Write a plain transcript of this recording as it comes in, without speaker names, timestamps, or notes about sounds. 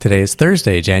Today is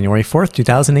Thursday, January 4th,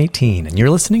 2018, and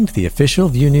you're listening to the official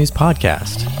Vue News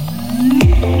Podcast.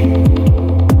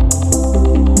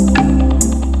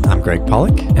 I'm Greg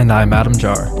Pollock. And I'm Adam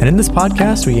Jar. And in this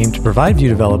podcast, we aim to provide Vue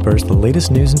developers the latest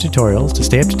news and tutorials to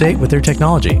stay up to date with their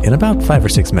technology in about 5 or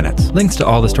 6 minutes. Links to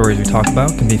all the stories we talk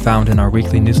about can be found in our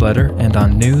weekly newsletter and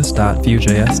on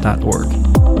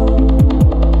news.vuejs.org.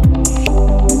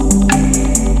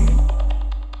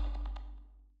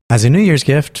 As a New Year's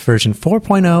gift, version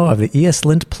 4.0 of the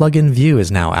eslint-plugin-vue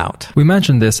is now out. We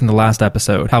mentioned this in the last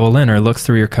episode, how a linter looks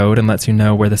through your code and lets you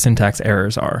know where the syntax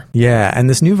errors are. Yeah, and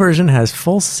this new version has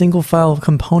full single-file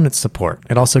component support.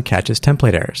 It also catches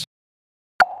template errors.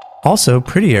 Also,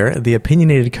 Prettier, the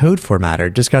opinionated code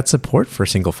formatter, just got support for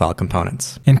single-file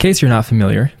components. In case you're not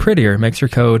familiar, Prettier makes your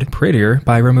code prettier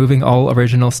by removing all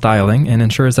original styling and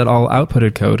ensures that all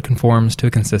outputted code conforms to a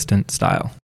consistent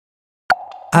style.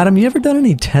 Adam, you ever done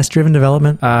any test-driven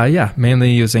development? Yeah,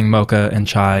 mainly using mocha and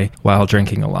chai while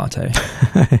drinking a latte.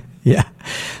 Yeah.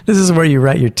 This is where you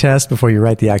write your test before you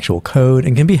write the actual code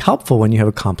and can be helpful when you have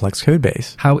a complex code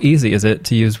base. How easy is it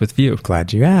to use with Vue?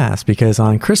 Glad you asked, because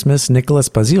on Christmas, Nicholas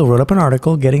Bazile wrote up an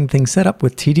article getting things set up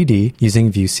with TDD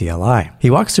using Vue CLI. He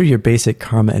walks through your basic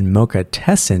Karma and Mocha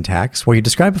test syntax, where you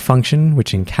describe a function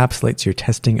which encapsulates your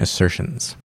testing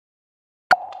assertions.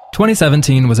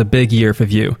 2017 was a big year for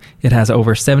Vue. It has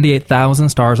over 78,000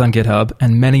 stars on GitHub,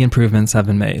 and many improvements have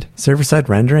been made. Server-side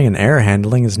rendering and error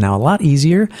handling is now a lot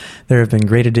easier. There have been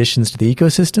great additions to the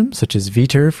ecosystem, such as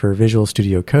Vter for Visual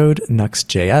Studio Code,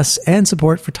 Nuxt.js, and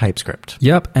support for TypeScript.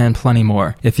 Yep, and plenty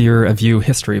more. If you're a Vue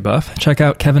history buff, check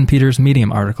out Kevin Peters'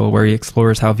 Medium article where he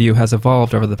explores how Vue has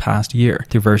evolved over the past year,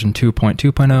 through version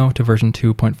 2.2.0 to version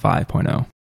 2.5.0.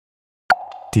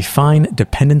 Define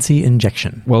dependency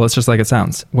injection. Well, it's just like it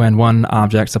sounds, when one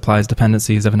object supplies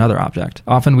dependencies of another object.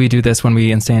 Often we do this when we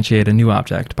instantiate a new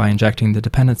object by injecting the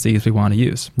dependencies we want to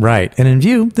use. Right, and in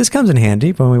Vue, this comes in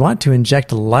handy when we want to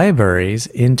inject libraries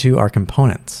into our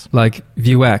components. Like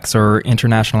Vuex or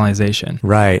internationalization.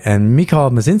 Right, and Michal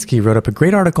Mazinski wrote up a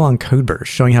great article on Codeburst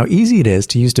showing how easy it is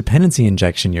to use dependency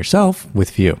injection yourself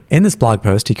with Vue. In this blog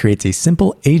post, he creates a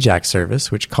simple AJAX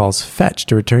service which calls fetch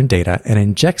to return data and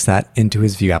injects that into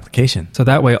his Vue application. So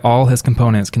that way all his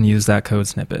components can use that code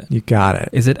snippet. You got it.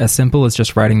 Is it as simple as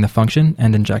just writing the function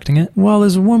and injecting it? Well,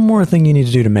 there's one more thing you need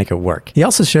to do to make it work. He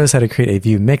also shows how to create a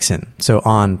Vue mixin. So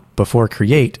on before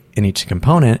create in each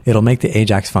component, it'll make the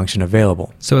AJAX function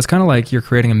available. So it's kind of like you're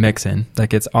creating a mixin that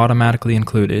gets automatically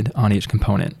included on each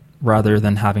component, rather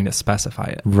than having to specify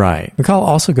it. Right. Michal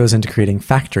also goes into creating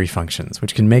factory functions,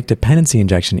 which can make dependency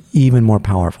injection even more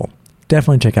powerful.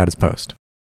 Definitely check out his post.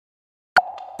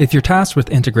 If you're tasked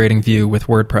with integrating Vue with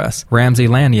WordPress, Ramsey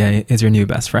Lanier is your new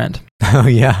best friend. Oh,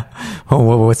 yeah.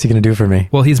 Well, what's he going to do for me?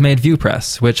 Well, he's made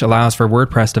VuePress, which allows for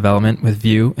WordPress development with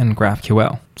Vue and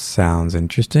GraphQL. Sounds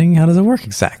interesting. How does it work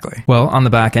exactly? Well, on the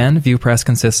back end, VuePress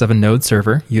consists of a node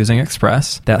server using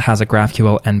Express that has a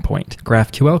GraphQL endpoint.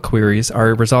 GraphQL queries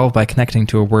are resolved by connecting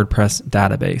to a WordPress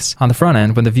database. On the front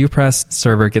end, when the VuePress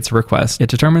server gets a request,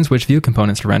 it determines which Vue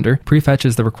components to render,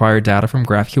 prefetches the required data from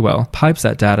GraphQL, pipes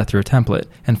that data through a template,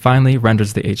 and finally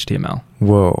renders the HTML.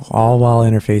 Whoa, all while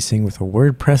interfacing with a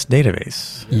WordPress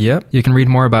database. Yep, you can read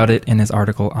more about it in his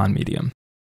article on Medium.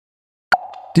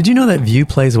 Did you know that Vue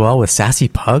plays well with sassy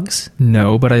pugs?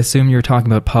 No, but I assume you're talking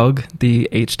about Pug, the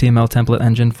HTML template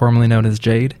engine formerly known as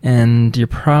Jade, and you're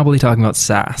probably talking about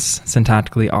Sass,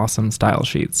 syntactically awesome style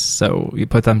sheets. So you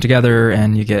put them together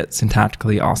and you get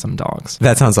syntactically awesome dogs.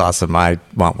 That sounds awesome. I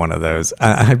want one of those.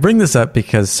 I bring this up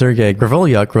because Sergey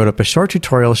Gravolyuk wrote up a short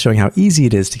tutorial showing how easy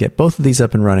it is to get both of these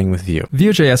up and running with Vue.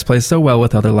 Vue.js plays so well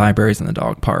with other libraries in the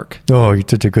dog park. Oh, you're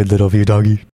such a good little Vue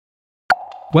doggy.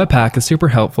 Webpack is super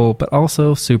helpful, but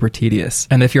also super tedious.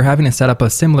 And if you're having to set up a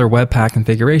similar Webpack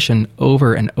configuration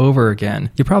over and over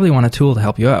again, you probably want a tool to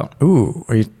help you out. Ooh,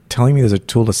 are you telling me there's a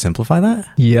tool to simplify that?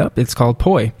 Yep, it's called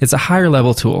Poi. It's a higher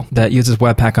level tool that uses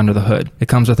Webpack under the hood. It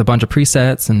comes with a bunch of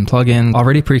presets and plugins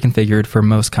already pre-configured for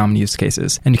most common use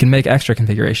cases, and you can make extra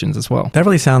configurations as well. That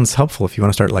really sounds helpful if you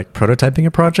want to start prototyping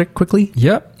a project quickly.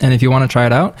 Yep, and if you want to try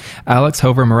it out, Alex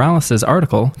Hover Morales'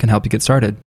 article can help you get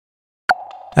started.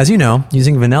 As you know,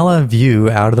 using vanilla Vue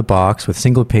out of the box with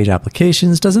single-page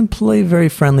applications doesn't play very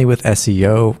friendly with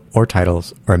SEO or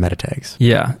titles or meta tags.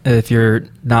 Yeah, if you're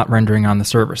not rendering on the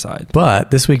server side.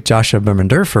 But this week, Joshua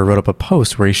Bermendorfer wrote up a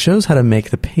post where he shows how to make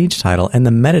the page title and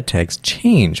the meta tags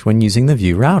change when using the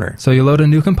Vue router. So you load a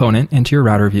new component into your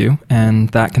router view, and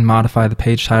that can modify the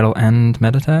page title and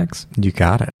meta tags? You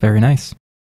got it. Very nice.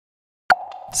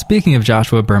 Speaking of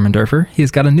Joshua Bermendorfer, he's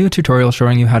got a new tutorial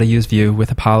showing you how to use Vue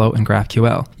with Apollo and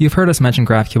GraphQL. You've heard us mention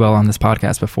GraphQL on this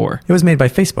podcast before. It was made by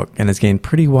Facebook and has gained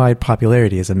pretty wide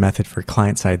popularity as a method for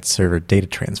client-side server data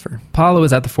transfer. Apollo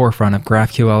is at the forefront of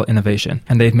GraphQL innovation,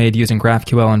 and they've made using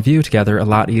GraphQL and Vue together a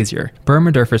lot easier.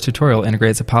 Bermendorfer's tutorial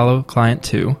integrates Apollo Client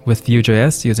 2 with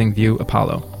Vue.js using Vue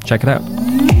Apollo. Check it out.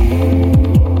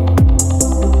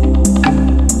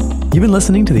 You've been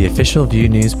listening to the official Vue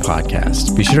News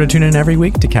podcast. Be sure to tune in every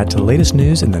week to catch the latest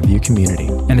news in the Vue community.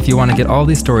 And if you want to get all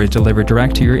these stories delivered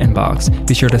direct to your inbox,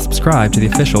 be sure to subscribe to the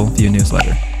official Vue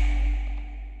newsletter.